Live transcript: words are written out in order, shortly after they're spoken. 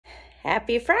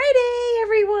Happy Friday,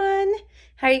 everyone.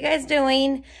 How are you guys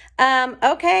doing?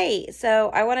 Okay, so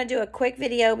I want to do a quick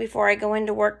video before I go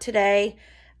into work today.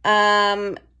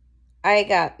 I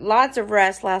got lots of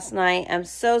rest last night. I'm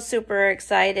so super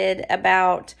excited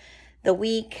about the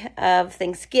week of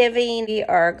Thanksgiving. We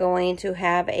are going to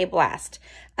have a blast.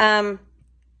 All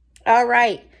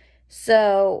right,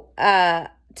 so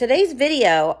today's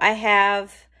video, I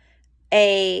have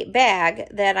a bag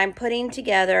that I'm putting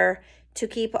together to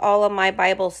keep all of my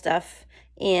Bible stuff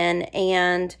in,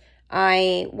 and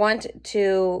I want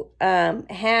to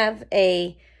have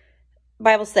a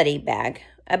Bible study bag,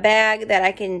 a bag that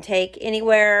I can take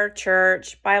anywhere,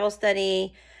 church, Bible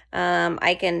study.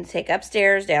 I can take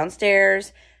upstairs,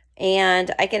 downstairs,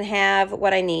 and I can have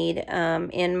what I need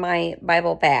in my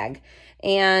Bible bag.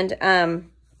 And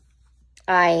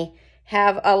I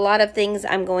have a lot of things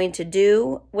I'm going to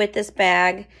do with this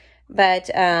bag, but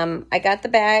I got the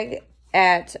bag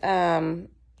at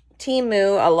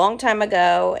Temu a long time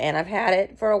ago, and I've had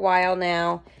it for a while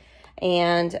now,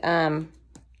 and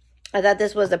I thought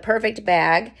this was the perfect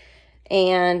bag.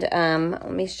 And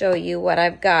let me show you what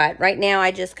I've got. Right now,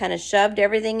 I just kind of shoved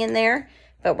everything in there,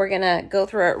 but we're going to go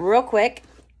through it real quick.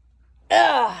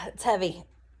 Ugh, it's heavy.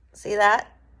 See that?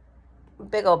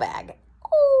 Big old bag.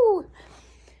 Ooh.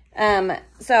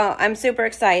 So I'm super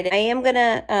excited. I am going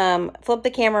to flip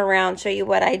the camera around, show you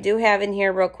what I do have in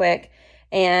here real quick.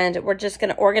 And we're just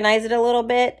going to organize it a little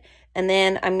bit. And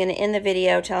then I'm going to end the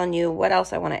video telling you what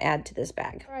else I want to add to this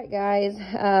bag. All right, guys,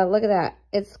 look at that.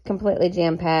 It's completely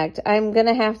jam-packed. I'm going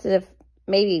to have to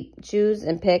maybe choose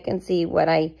and pick and see what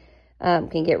I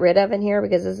can get rid of in here,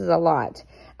 because this is a lot.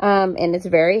 And it's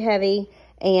very heavy.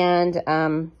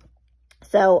 And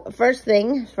so first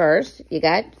thing first, you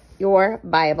got your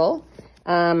Bible.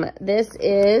 This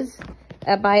is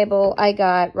a Bible I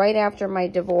got right after my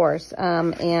divorce.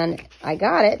 And I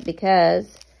got it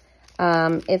because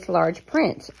it's large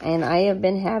print, and I have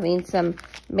been having some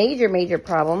major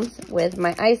problems with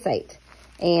my eyesight.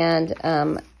 And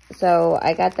so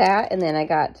I got that, and then I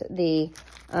got the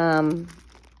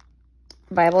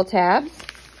Bible tabs,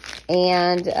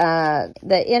 and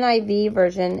the NIV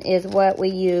version is what we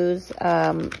use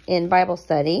in Bible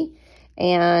study,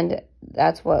 and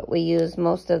that's what we use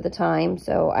most of the time.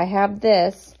 So I have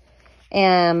this,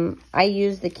 and I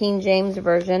use the King James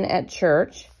version at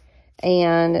church.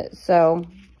 And so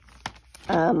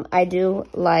I do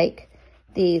like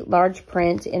the large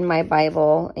print in my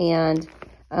Bible, and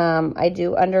I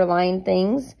do underline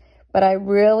things, but I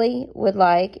really would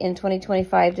like in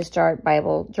 2025 to start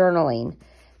Bible journaling.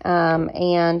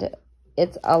 And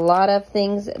it's a lot of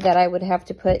things that I would have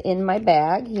to put in my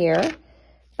bag here,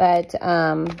 but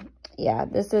yeah,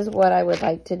 this is what I would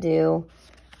like to do,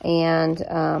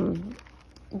 and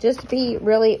just be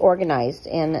really organized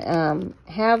and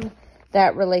have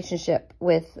that relationship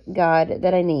with God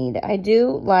that I need. I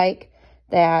do like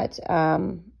that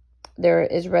there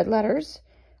is red letters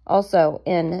also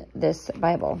in this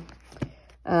Bible.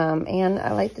 And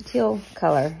I like the teal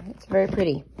color. It's very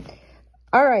pretty.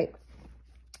 All right.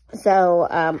 So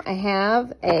I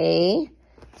have a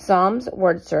Psalms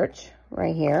word search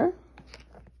right here.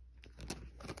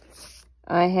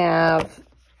 I have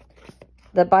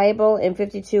the Bible in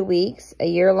 52 weeks, a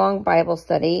year-long Bible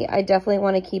study. I definitely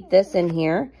want to keep this in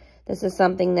here. This is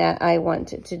something that I want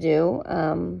to do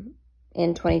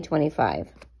in 2025.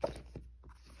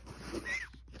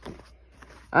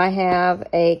 I have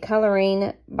a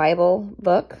coloring Bible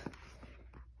book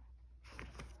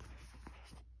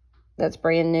that's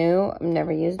brand new. I've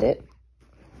never used it.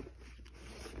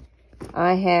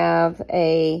 I have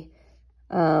a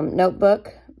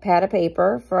notebook, pad of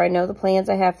paper, for I know the plans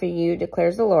I have for you,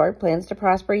 declares the Lord, plans to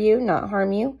prosper you, not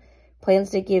harm you, plans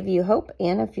to give you hope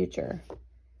and a future.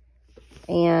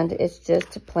 And it's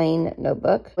just a plain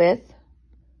notebook with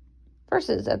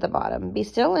verses at the bottom. Be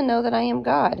still and know that I am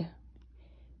God.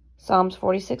 Psalms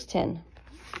 46:10.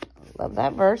 Love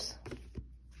that verse.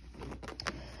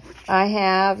 I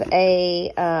have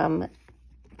a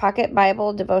pocket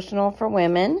Bible devotional for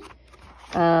women.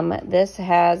 This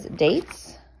has dates.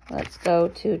 Let's go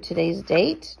to today's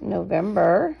date,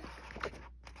 November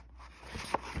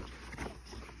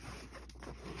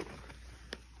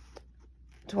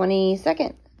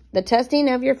 22nd. The testing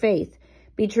of your faith.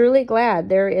 Be truly glad.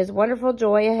 There is wonderful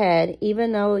joy ahead,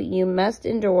 even though you must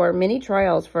endure many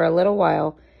trials for a little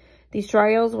while. These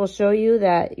trials will show you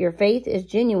that your faith is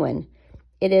genuine.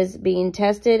 It is being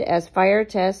tested as fire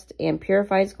tests and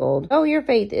purifies gold. Oh, your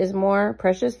faith is more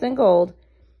precious than gold.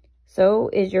 So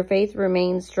is your faith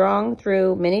remain strong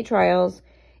through many trials.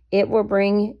 It will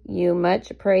bring you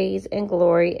much praise and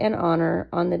glory and honor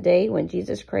on the day when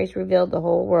Jesus Christ revealed the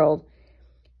whole world.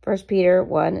 1 Peter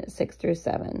 1, 6 through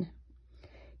 7.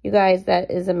 You guys, that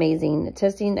is amazing.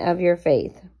 Testing of your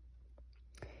faith.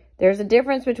 There's a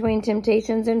difference between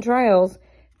temptations and trials.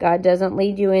 God doesn't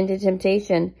lead you into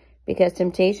temptation because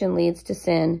temptation leads to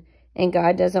sin, and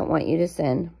God doesn't want you to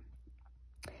sin.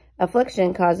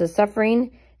 Affliction causes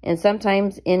suffering and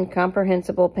sometimes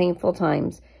incomprehensible, painful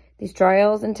times. These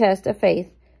trials and tests of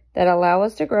faith that allow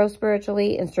us to grow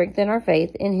spiritually and strengthen our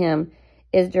faith in Him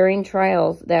is during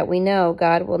trials that we know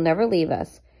God will never leave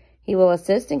us. He will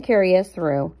assist and carry us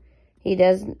through. He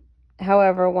does,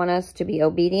 however, want us to be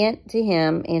obedient to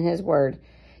Him and His Word.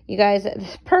 You guys,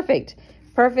 perfect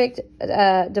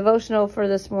devotional for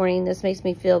this morning. This makes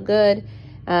me feel good.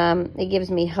 It gives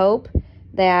me hope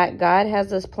that God has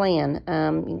this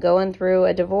plan. Going through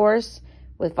a divorce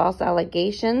with false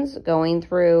allegations, going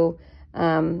through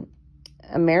a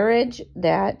marriage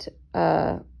that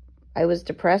I was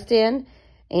depressed in,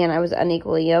 and I was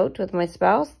unequally yoked with my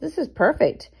spouse. This is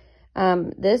perfect.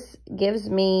 This gives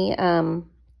me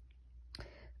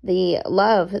the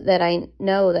love that I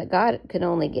know that God can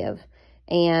only give.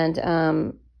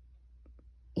 And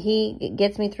He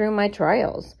gets me through my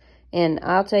trials. And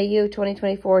I'll tell you,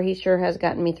 2024, He sure has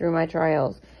gotten me through my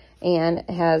trials and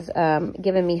has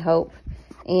given me hope.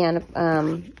 And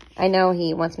I know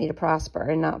He wants me to prosper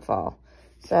and not fall.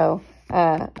 So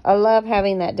I love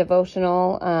having that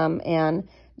devotional, and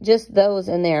just those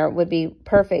in there would be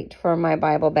perfect for my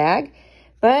Bible bag.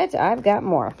 But I've got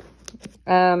more.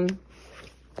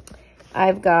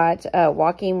 I've got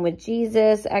Walking with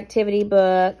Jesus activity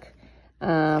book.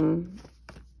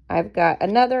 I've got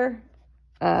another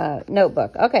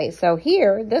notebook. Okay, so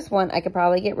here, this one I could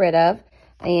probably get rid of.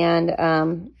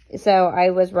 And so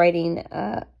I was writing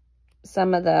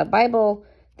some of the Bible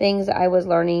things I was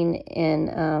learning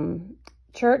in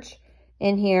church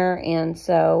in here. And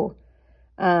so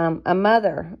a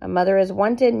mother is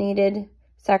wanted, needed,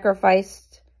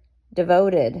 sacrificed,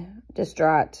 devoted,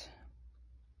 distraught.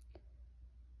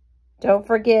 Don't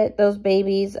forget those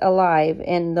babies alive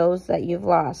and those that you've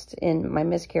lost in my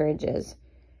miscarriages.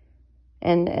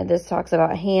 And this talks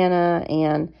about Hannah.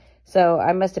 And so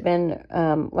I must have been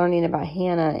learning about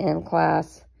Hannah in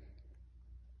class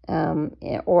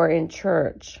or in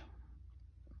church.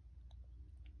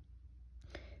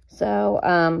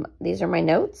 So these are my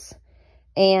notes.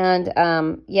 And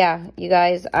yeah, you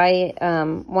guys, I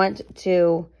want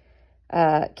to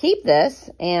keep this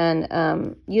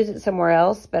and use it somewhere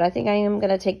else. But I think I am going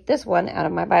to take this one out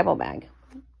of my Bible bag.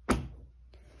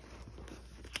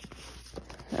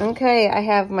 Okay, I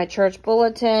have my church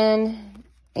bulletin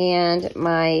and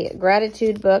my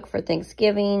gratitude book for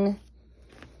Thanksgiving.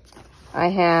 I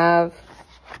have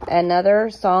another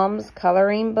Psalms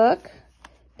coloring book.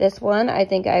 This one I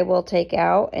think I will take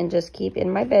out and just keep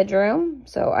in my bedroom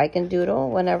so I can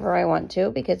doodle whenever I want to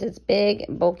because it's big,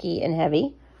 bulky, and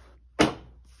heavy.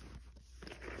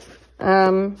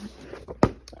 I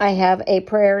have a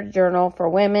prayer journal for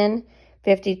women,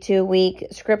 52-week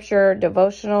scripture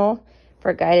devotional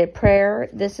for guided prayer.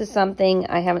 This is something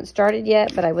I haven't started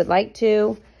yet, but I would like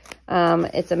to.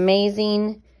 It's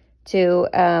amazing to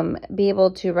be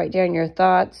able to write down your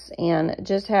thoughts and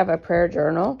just have a prayer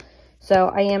journal. So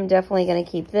I am definitely going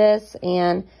to keep this.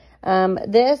 And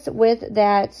this with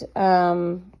that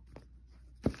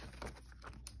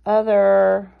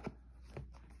other...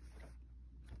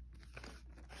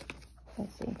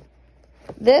 Let's see.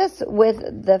 This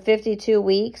with the 52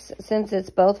 weeks, since it's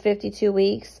both 52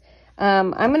 weeks,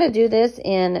 I'm going to do this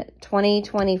in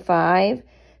 2025.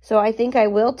 So I think I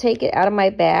will take it out of my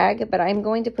bag, but I'm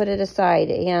going to put it aside.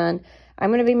 And I'm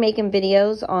going to be making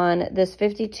videos on this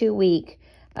 52-week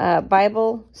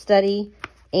Bible study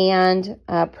and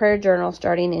prayer journal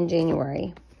starting in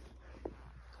January.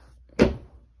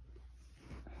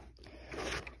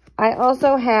 I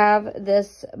also have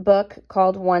this book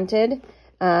called Wanted,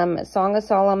 Song of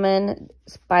Solomon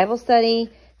Bible Study.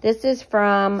 This is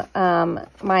from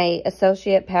my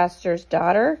associate pastor's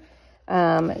daughter.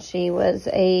 She was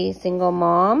a single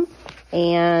mom,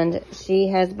 and she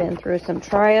has been through some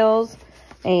trials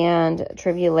and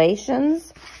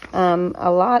tribulations, a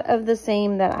lot of the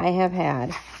same that I have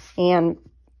had. And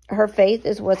her faith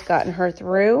is what's gotten her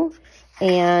through,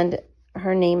 and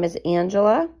her name is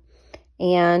Angela.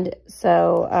 And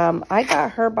so I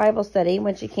got her Bible study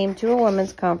when she came to a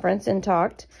women's conference and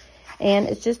talked. And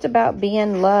it's just about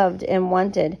being loved and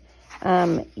wanted.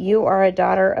 You are a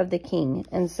daughter of the King.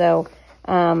 And so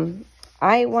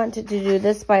I wanted to do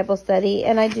this Bible study,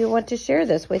 and I do want to share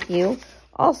this with you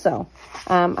also.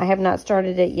 I have not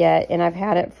started it yet, and I've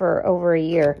had it for over a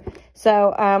year.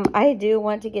 So I do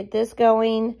want to get this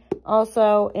going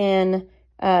also in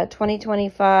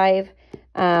 2025.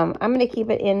 I'm going to keep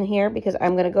it in here because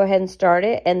I'm going to go ahead and start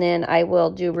it, and then I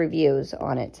will do reviews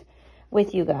on it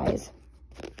with you guys.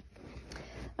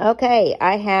 Okay,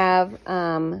 I have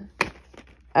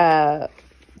a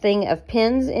thing of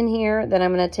pins in here that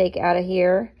I'm going to take out of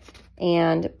here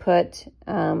and put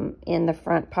in the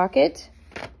front pocket.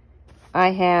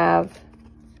 I have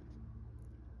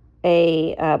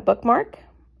a bookmark.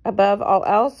 Above all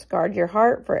else, guard your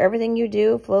heart, for everything you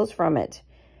do flows from it.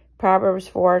 Proverbs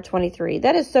 4:23.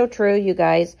 That is so true, you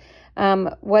guys.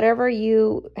 Whatever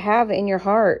you have in your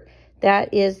heart,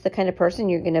 that is the kind of person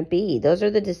you're going to be. Those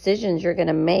are the decisions you're going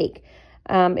to make.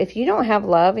 If you don't have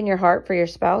love in your heart for your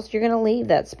spouse, you're going to leave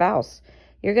that spouse.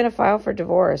 You're going to file for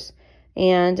divorce.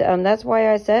 And that's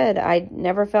why I said I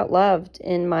never felt loved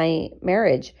in my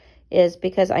marriage, is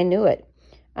because I knew it.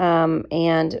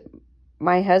 And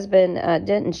my husband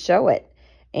didn't show it.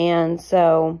 And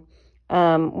so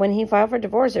when he filed for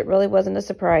divorce, it really wasn't a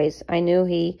surprise. I knew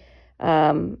he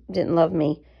didn't love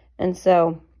me. And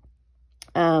so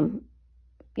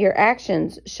your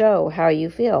actions show how you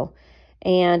feel.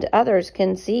 And others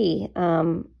can see,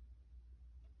 where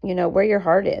your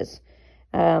heart is.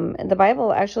 The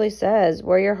Bible actually says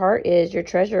where your heart is, your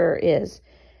treasure is.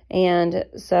 And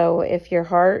so if your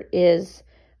heart is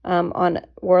on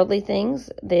worldly things,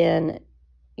 then,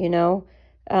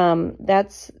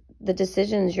 that's the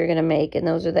decisions you're going to make. And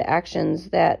those are the actions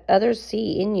that others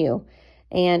see in you.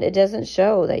 And it doesn't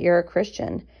show that you're a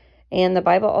Christian. And the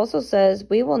Bible also says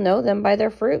we will know them by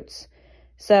their fruits.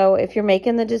 So if you're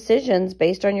making the decisions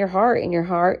based on your heart and your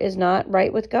heart is not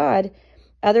right with God,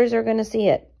 others are going to see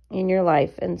it in your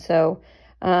life. And so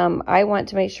I want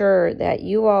to make sure that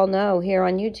you all know here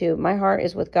on YouTube, my heart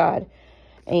is with God.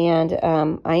 And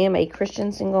I am a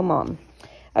Christian single mom.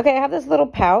 Okay, I have this little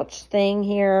pouch thing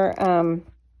here.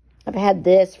 I've had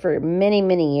this for many,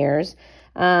 many years,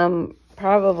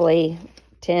 probably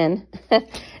 10.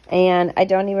 And I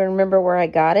don't even remember where I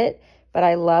got it, but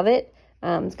I love it.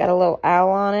 It's got a little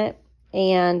owl on it,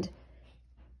 and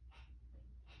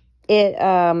it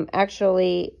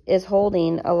actually is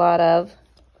holding a lot of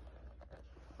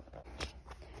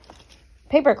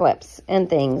paper clips and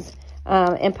things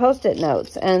and Post-it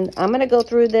notes. And I'm going to go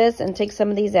through this and take some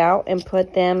of these out and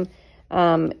put them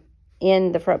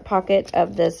in the front pocket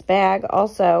of this bag.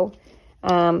 Also,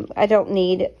 I don't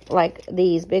need like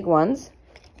these big ones,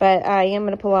 but I am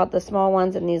going to pull out the small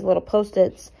ones and these little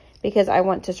Post-its because I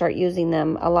want to start using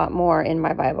them a lot more in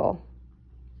my Bible.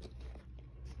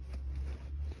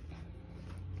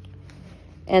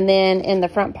 And then in the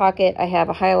front pocket, I have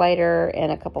a highlighter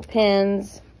and a couple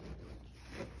pens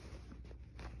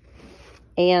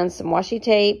and some washi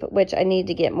tape, which I need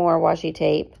to get more washi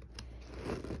tape.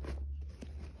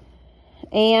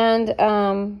 And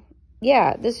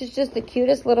yeah, this is just the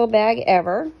cutest little bag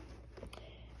ever.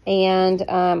 And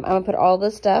I'm going to put all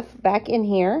this stuff back in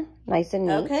here, nice and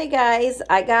neat. Okay, guys,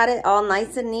 I got it all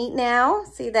nice and neat now.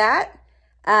 See that?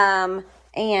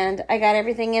 And I got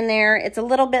everything in there. It's a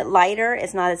little bit lighter.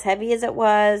 It's not as heavy as it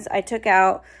was. I took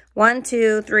out 1,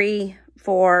 2, 3,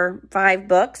 4, 5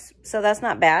 books, so that's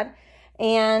not bad.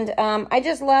 And I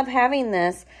just love having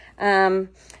this.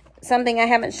 Something I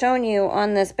haven't shown you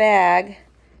on this bag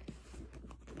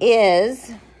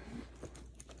is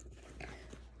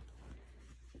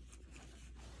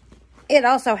it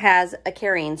also has a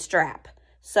carrying strap.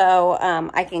 So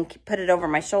I can put it over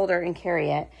my shoulder and carry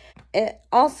it. It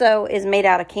also is made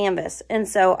out of canvas. And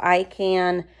so I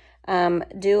can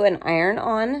do an iron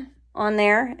on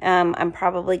there. I'm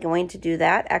probably going to do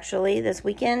that actually this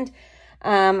weekend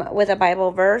with a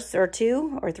Bible verse or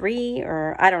 2 or 3,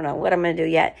 or I don't know what I'm going to do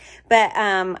yet. But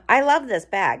I love this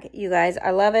bag, you guys.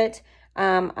 I love it.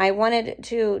 I wanted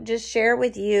to just share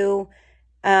with you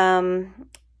my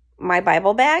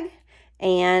Bible bag.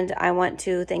 And I want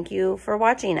to thank you for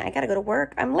watching. I got to go to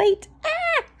work. I'm late.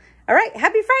 Ah! All right.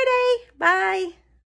 Happy Friday. Bye.